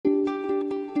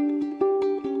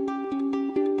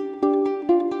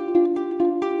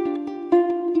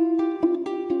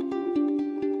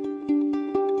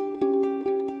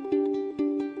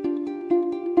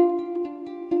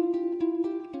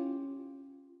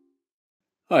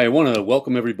Hi, I want to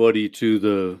welcome everybody to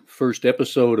the first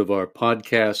episode of our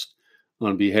podcast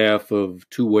on behalf of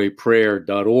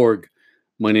twowayprayer.org.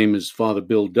 My name is Father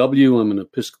Bill W. I'm an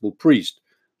Episcopal priest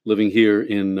living here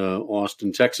in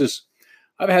Austin, Texas.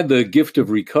 I've had the gift of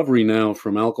recovery now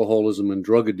from alcoholism and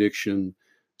drug addiction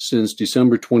since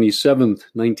December 27th,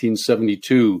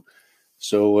 1972.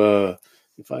 So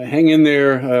if I hang in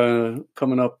there,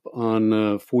 coming up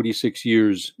on 46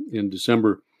 years in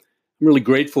December, I'm really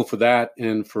grateful for that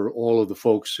and for all of the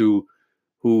folks who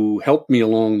helped me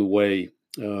along the way.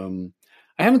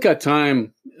 I haven't got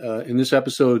time in this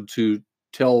episode to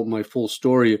tell my full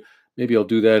story. Maybe I'll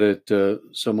do that at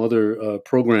some other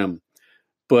program.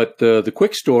 But the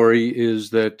quick story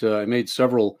is that I made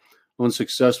several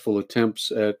unsuccessful attempts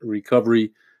at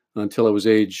recovery until I was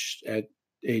at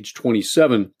age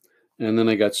 27. And then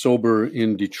I got sober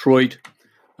in Detroit.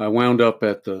 I wound up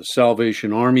at the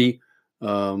Salvation Army,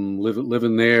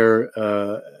 living there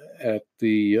at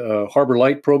the Harbor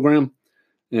Light program,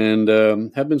 and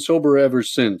have been sober ever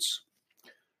since.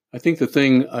 I think the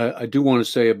thing I do want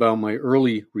to say about my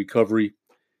early recovery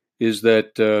is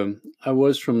that I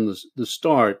was from the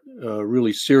start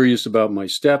really serious about my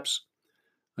steps.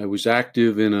 I was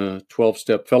active in a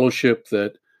 12-step fellowship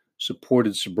that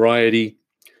supported sobriety,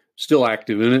 still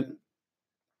active in it.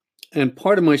 And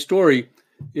part of my story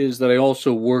is that I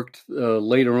also worked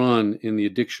later on in the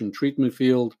addiction treatment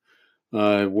field.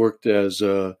 I worked as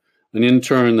an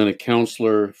intern, then a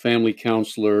counselor, family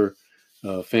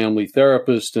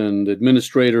therapist, and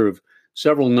administrator of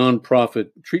several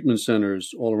nonprofit treatment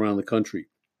centers all around the country.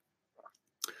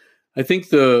 I think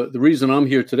the reason I'm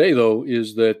here today, though,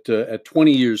 is that at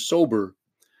 20 years sober,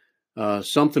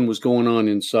 something was going on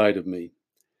inside of me.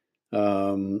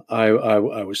 I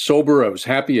was sober. I was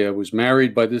happy. I was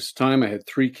married by this time. I had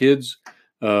 3 kids,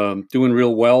 doing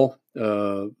real well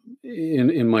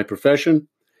in my profession.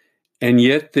 And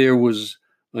yet there was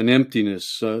an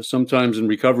emptiness. Sometimes in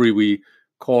recovery, we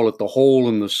call it the hole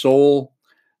in the soul.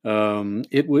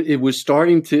 It was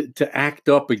starting to act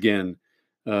up again,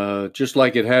 just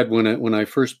like it had when I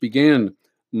first began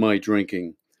my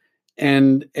drinking.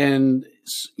 And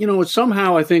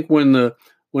somehow I think when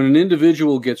an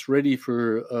individual gets ready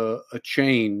for a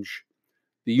change,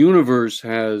 the universe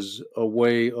has a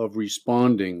way of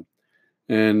responding.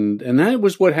 And that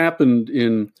was what happened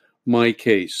in my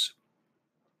case.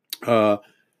 About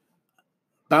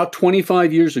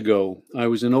 25 years ago, I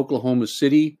was in Oklahoma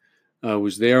City. I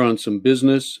was there on some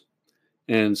business,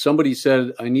 and somebody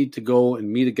said, I need to go and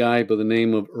meet a guy by the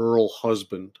name of Earl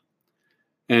Husband.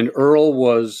 And Earl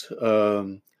was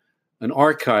an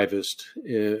archivist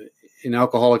in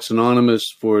Alcoholics Anonymous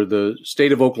for the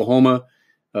state of Oklahoma.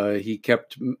 He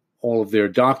kept all of their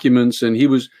documents, and he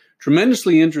was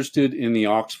tremendously interested in the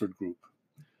Oxford group.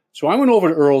 So I went over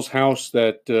to Earl's house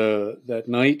that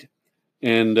night,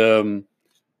 and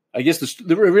I guess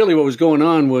really what was going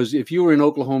on was if you were in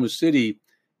Oklahoma City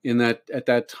at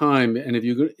that time, and if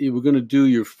you were going to do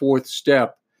your 4th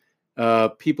step,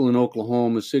 people in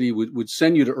Oklahoma City would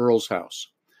send you to Earl's house.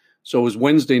 So it was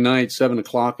Wednesday night,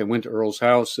 7:00. I went to Earl's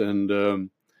house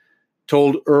and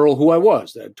told Earl who I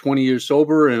was, that 20 years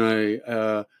sober, and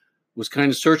I was kind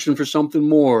of searching for something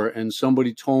more, and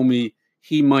somebody told me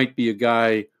he might be a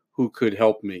guy who could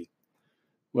help me.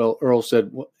 Well, Earl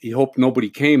said he hoped nobody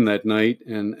came that night,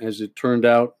 and as it turned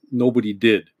out, nobody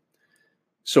did.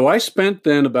 So I spent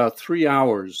then about 3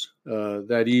 hours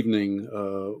that evening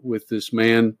with this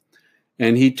man,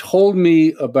 and he told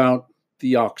me about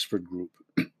the Oxford group.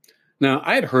 Now,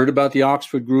 I had heard about the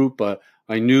Oxford group.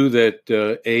 I knew that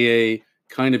AA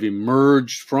kind of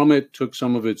emerged from it, took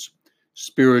some of its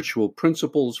spiritual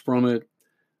principles from it,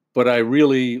 but I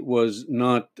really was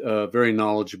not very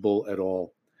knowledgeable at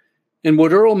all. And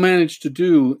what Earl managed to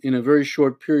do in a very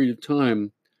short period of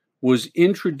time was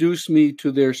introduce me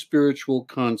to their spiritual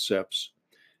concepts.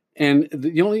 And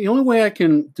the only way I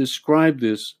can describe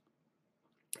this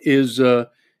is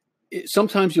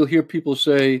sometimes you'll hear people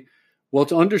say, well,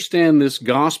 to understand this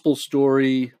gospel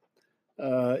story,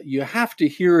 you have to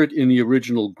hear it in the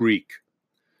original Greek.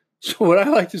 So what I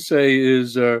like to say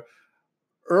is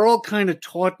Earl kind of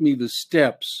taught me the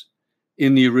steps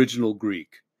in the original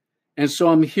Greek. And so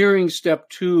I'm hearing step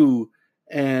 2,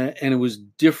 and it was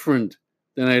different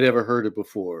than I'd ever heard it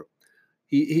before.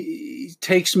 He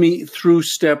takes me through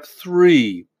step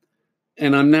 3,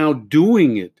 and I'm now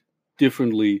doing it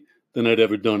differently than I'd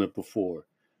ever done it before.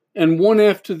 And one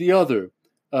after the other,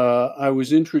 I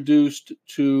was introduced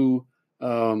to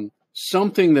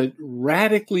something that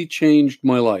radically changed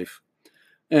my life.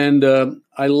 And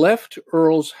I left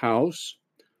Earl's house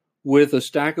with a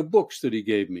stack of books that he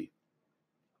gave me.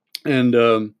 And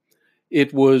how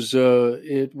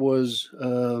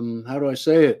do I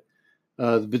say it?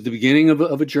 The beginning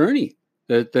of a journey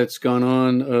that's gone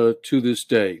on to this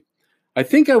day. I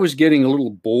think I was getting a little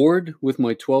bored with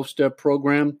my 12-step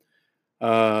program.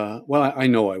 Well, I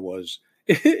know I was.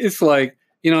 It's like,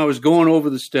 I was going over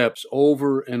the steps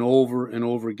over and over and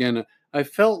over again. I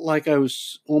felt like I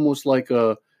was almost like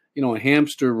a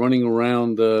hamster running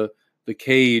around the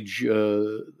cage,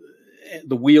 the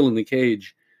wheel in the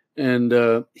cage.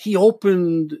 And he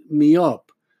opened me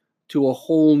up to a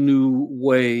whole new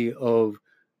way of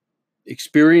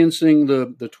experiencing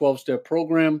the 12-step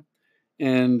program.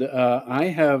 And I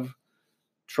have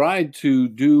tried to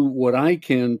do what I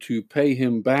can to pay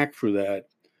him back for that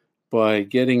by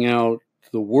getting out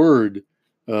the word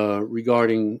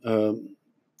regarding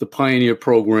the pioneer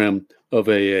program of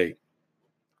AA.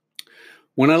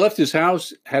 When I left his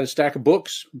house, had a stack of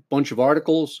books, a bunch of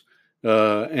articles,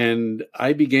 and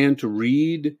I began to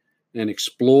read and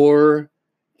explore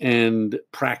and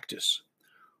practice.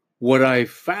 What I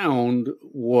found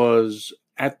was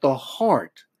at the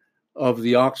heart of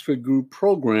the Oxford Group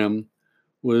program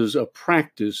was a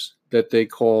practice that they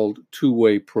called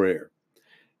two-way prayer.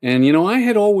 And, I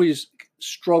had always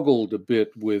struggled a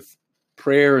bit with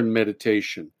prayer and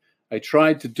meditation. I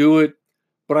tried to do it,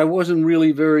 but I wasn't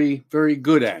really very, very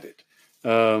good at it.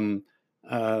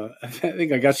 I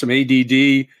think I got some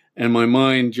ADD, and my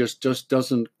mind just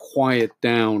doesn't quiet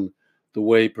down the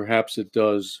way perhaps it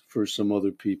does for some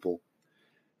other people.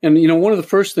 And, one of the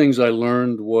first things I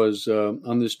learned was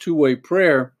on this two-way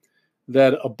prayer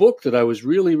that a book that I was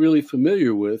really, really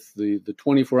familiar with, the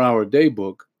 24-Hour Day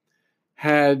book,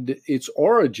 had its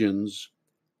origins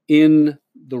in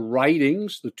the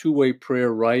writings, the two-way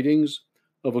prayer writings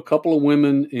of a couple of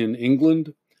women in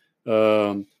England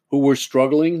who were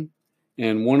struggling.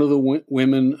 And one of the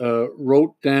women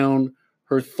wrote down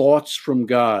her thoughts from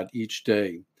God each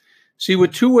day. See,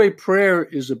 what two-way prayer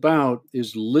is about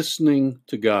is listening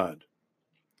to God.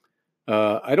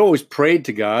 I'd always prayed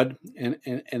to God,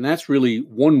 and that's really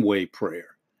one-way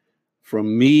prayer,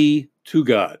 from me to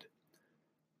God.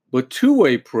 But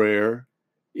two-way prayer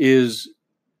is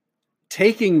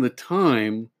taking the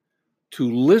time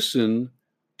to listen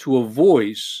to a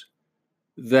voice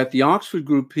that the Oxford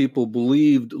Group people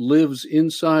believed lives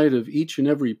inside of each and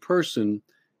every person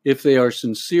if they are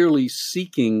sincerely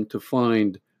seeking to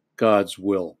find God's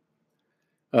will.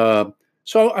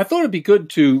 So I thought it'd be good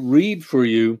to read for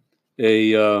you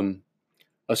a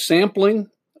sampling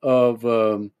of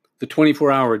the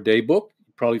 24-Hour Day book.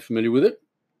 You're probably familiar with it.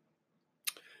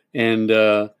 And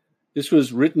this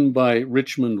was written by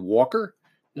Richmond Walker,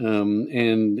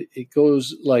 and it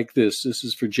goes like this. This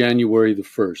is for January the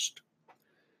 1st.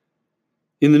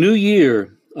 In the new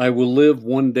year, I will live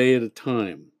one day at a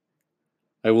time.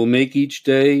 I will make each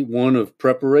day one of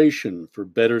preparation for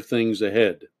better things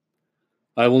ahead.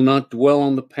 I will not dwell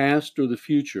on the past or the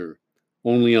future,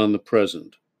 only on the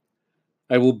present.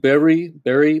 I will bury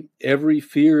every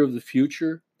fear of the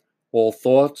future, all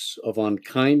thoughts of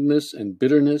unkindness and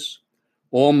bitterness,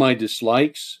 all my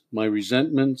dislikes, my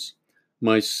resentments,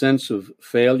 my sense of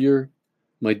failure,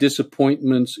 my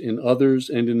disappointments in others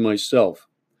and in myself,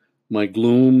 my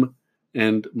gloom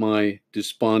and my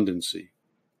despondency.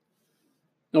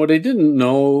 Now, what I didn't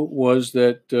know was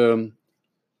that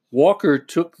Walker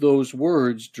took those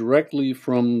words directly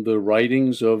from the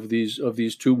writings of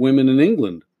these two women in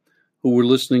England who were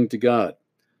listening to God.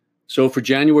 So for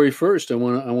January 1st, I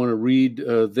want to read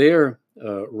their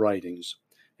writings,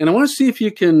 and I want to see if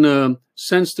you can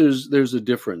sense there's a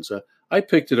difference. I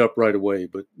picked it up right away,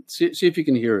 but see if you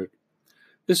can hear it.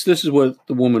 This is what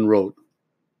the woman wrote.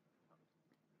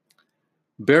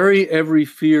 Bury every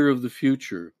fear of the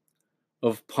future,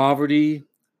 of poverty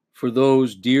for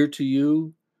those dear to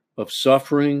you, of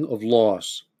suffering, of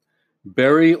loss.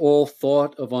 Bury all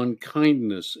thought of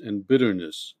unkindness and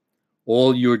bitterness,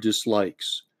 all your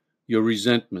dislikes, your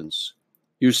resentments,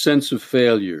 your sense of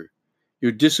failure,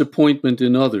 your disappointment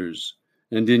in others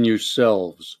and in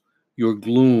yourselves, your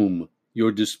gloom,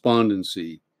 your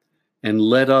despondency, and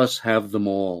let us have them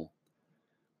all.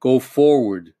 Go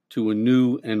forward to a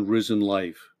new and risen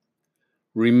life.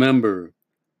 Remember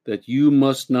that you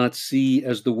must not see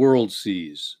as the world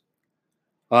sees.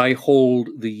 I hold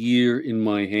the year in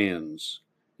my hands,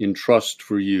 in trust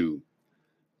for you,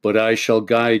 but I shall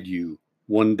guide you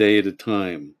one day at a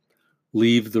time.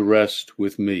 Leave the rest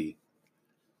with me.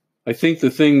 I think the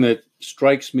thing that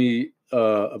strikes me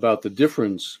about the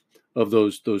difference of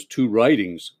those two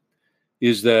writings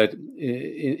is that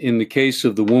in the case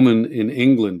of the woman in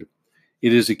England,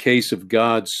 it is a case of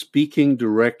God speaking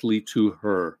directly to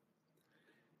her,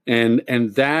 and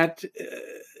that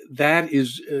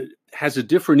is has a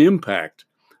different impact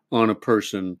on a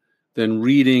person than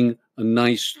reading a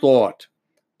nice thought,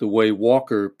 the way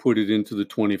Walker put it into the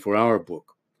 24-hour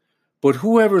book. But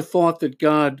whoever thought that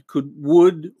God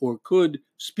would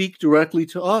speak directly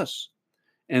to us?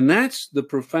 And that's the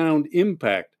profound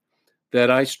impact that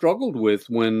I struggled with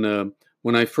when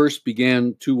I first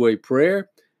began two-way prayer,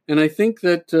 and I think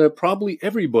that probably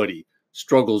everybody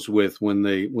struggles with when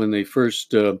they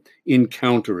first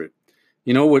encounter it.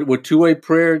 You know, what two-way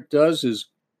prayer does is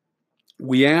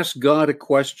we ask God a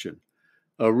question,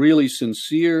 a really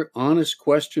sincere, honest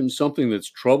question, something that's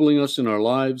troubling us in our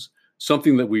lives,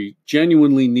 something that we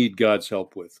genuinely need God's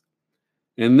help with.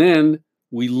 And then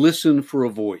we listen for a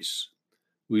voice.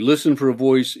 We listen for a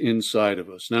voice inside of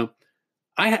us. Now,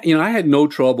 I had no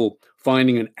trouble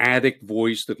finding an addict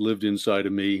voice that lived inside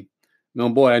of me. No,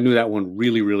 boy, I knew that one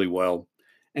really, really well.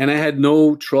 And I had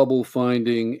no trouble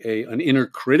finding an inner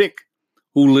critic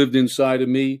who lived inside of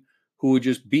me, who would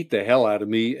just beat the hell out of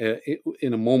me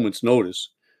in a moment's notice.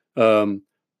 But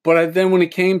then when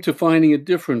it came to finding a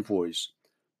different voice,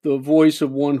 the voice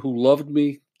of one who loved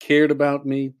me, cared about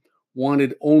me,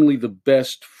 wanted only the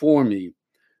best for me,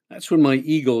 that's when my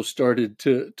ego started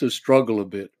to struggle a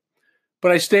bit.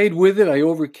 But I stayed with it. I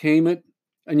overcame it.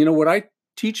 And you know what I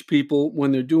teach people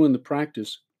when they're doing the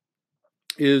practice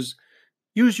is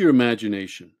use your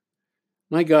imagination.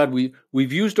 My God,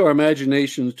 we've used our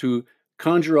imaginations to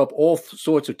conjure up all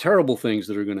sorts of terrible things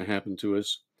that are going to happen to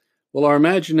us. Well, our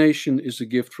imagination is a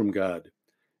gift from God.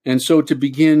 And so to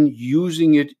begin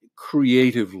using it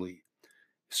creatively.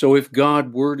 So if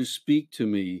God were to speak to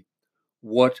me,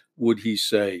 what would he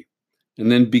say?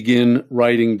 And then begin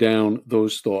writing down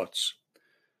those thoughts.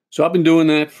 So I've been doing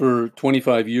that for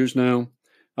 25 years now.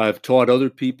 I've taught other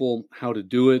people how to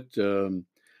do it.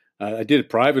 I did it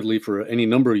privately for any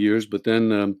number of years, but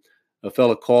then a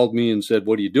fellow called me and said,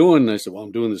 "What are you doing?" And I said, "Well,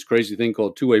 I'm doing this crazy thing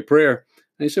called two-way prayer."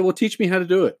 And he said, "Well, teach me how to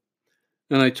do it."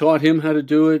 And I taught him how to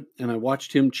do it, and I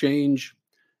watched him change.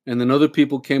 And then other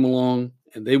people came along,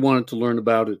 and they wanted to learn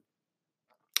about it.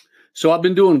 So I've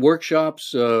been doing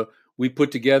workshops. We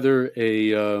put together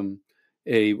a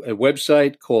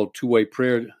website called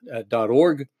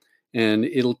twowayprayer.org, and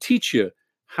it'll teach you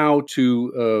how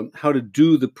to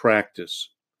do the practice.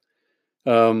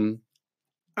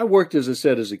 I worked, as I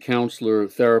said, as a counselor,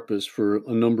 therapist for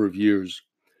a number of years,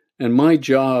 and my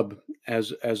job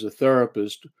as a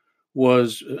therapist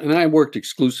was, and I worked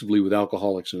exclusively with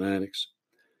alcoholics and addicts,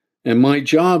 and my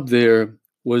job there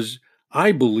was,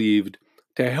 I believed,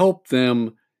 to help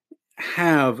them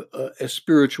have a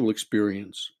spiritual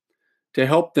experience, to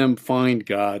help them find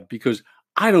God, because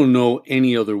I don't know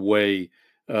any other way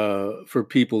for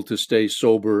people to stay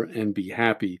sober and be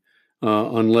happy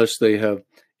unless they have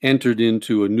entered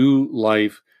into a new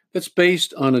life that's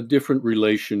based on a different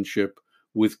relationship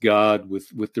with God,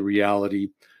 with the reality.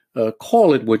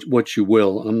 Call it what you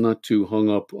will. I'm not too hung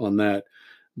up on that.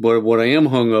 But what I am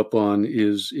hung up on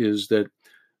is that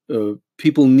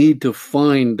people need to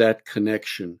find that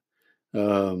connection,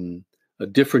 a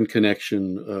different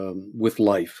connection with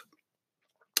life.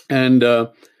 And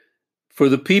for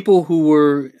the people who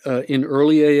were in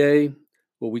early AA,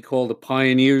 what we call the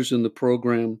pioneers in the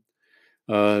program,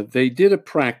 they did a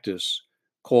practice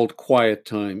called quiet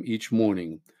time each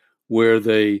morning, where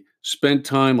they spent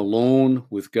time alone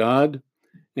with God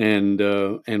and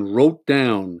wrote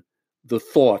down the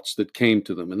thoughts that came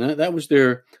to them. And that was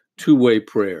their two-way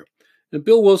prayer. And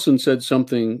Bill Wilson said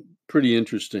something pretty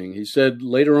interesting. He said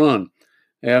later on,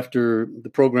 after the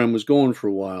program was going for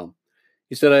a while,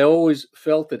 he said, "I always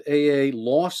felt that AA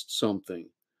lost something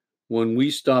when we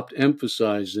stopped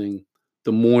emphasizing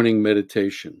the morning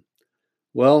meditation."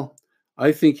 Well,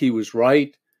 I think he was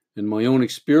right, and my own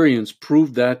experience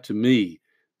proved that to me,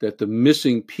 that the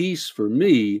missing piece for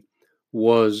me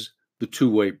was the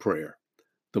two-way prayer,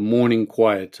 the morning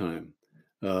quiet time,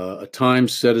 a time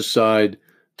set aside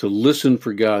to listen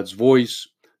for God's voice,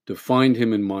 to find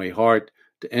him in my heart,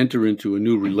 to enter into a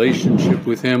new relationship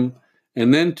with him,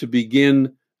 and then to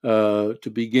begin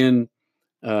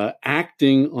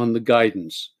acting on the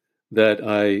guidance that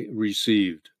I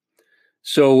received.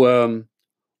 So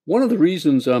one of the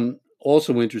reasons I'm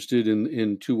also interested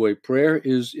in two-way prayer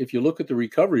is if you look at the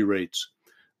recovery rates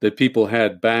that people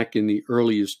had back in the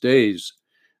earliest days,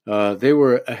 they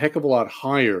were a heck of a lot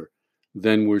higher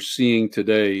than we're seeing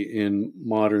today in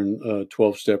modern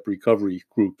 12-step recovery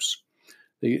groups.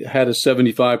 They had a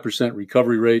 75%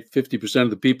 recovery rate. 50% of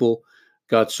the people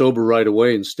got sober right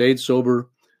away and stayed sober.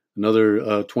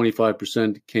 Another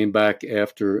 25% came back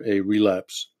after a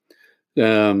relapse.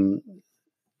 One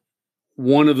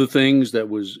of the things that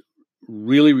was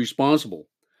really responsible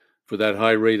for that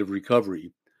high rate of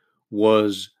recovery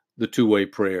was the two-way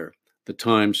prayer, the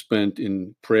time spent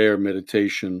in prayer,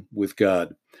 meditation with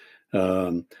God.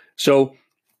 So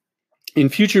in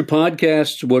future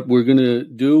podcasts, what we're going to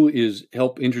do is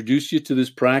help introduce you to this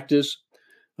practice.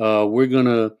 We're going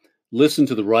to listen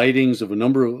to the writings of a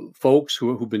number of folks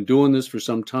who've been doing this for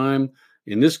some time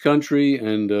in this country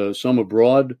and some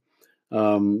abroad.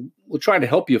 We'll try to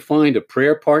help you find a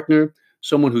prayer partner,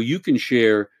 someone who you can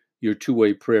share your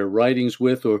two-way prayer writings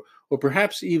with, or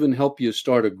perhaps even help you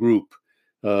start a group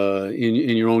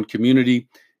in your own community.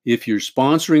 If you're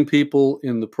sponsoring people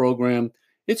in the program,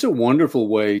 it's a wonderful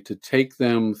way to take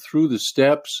them through the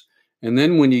steps. And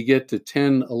then when you get to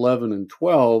 10, 11, and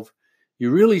 12, you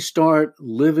really start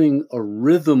living a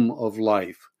rhythm of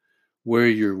life where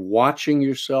you're watching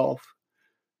yourself,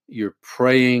 you're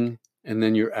praying, and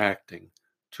then you're acting.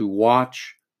 To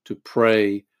watch, to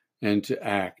pray, and to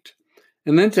act.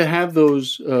 And then to have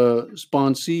those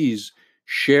sponsees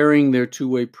sharing their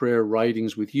two-way prayer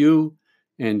writings with you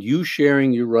and you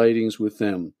sharing your writings with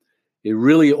them. It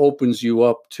really opens you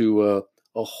up to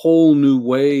a whole new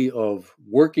way of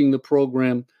working the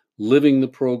program, living the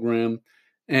program,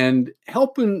 and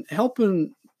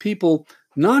helping people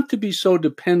not to be so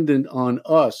dependent on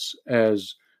us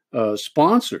as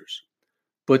sponsors,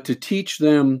 but to teach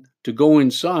them to go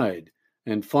inside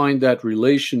and find that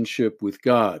relationship with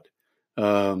God.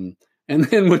 And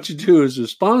then what you do as a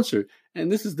sponsor,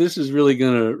 and this is really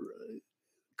going to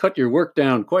cut your work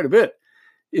down quite a bit,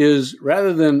 is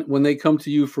rather than when they come to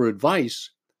you for advice,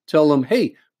 tell them,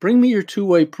 hey, bring me your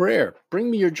two-way prayer, bring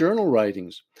me your journal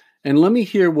writings, and let me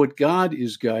hear what God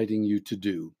is guiding you to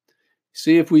do.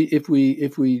 See, if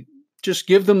we just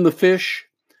give them the fish,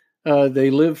 they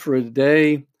live for a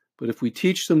day, but if we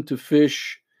teach them to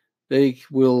fish, they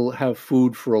will have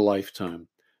food for a lifetime.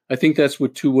 I think that's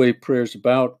what two-way prayer is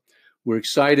about. We're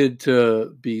excited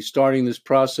to be starting this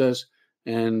process,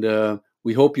 and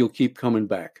we hope you'll keep coming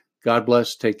back. God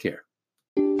bless. Take care.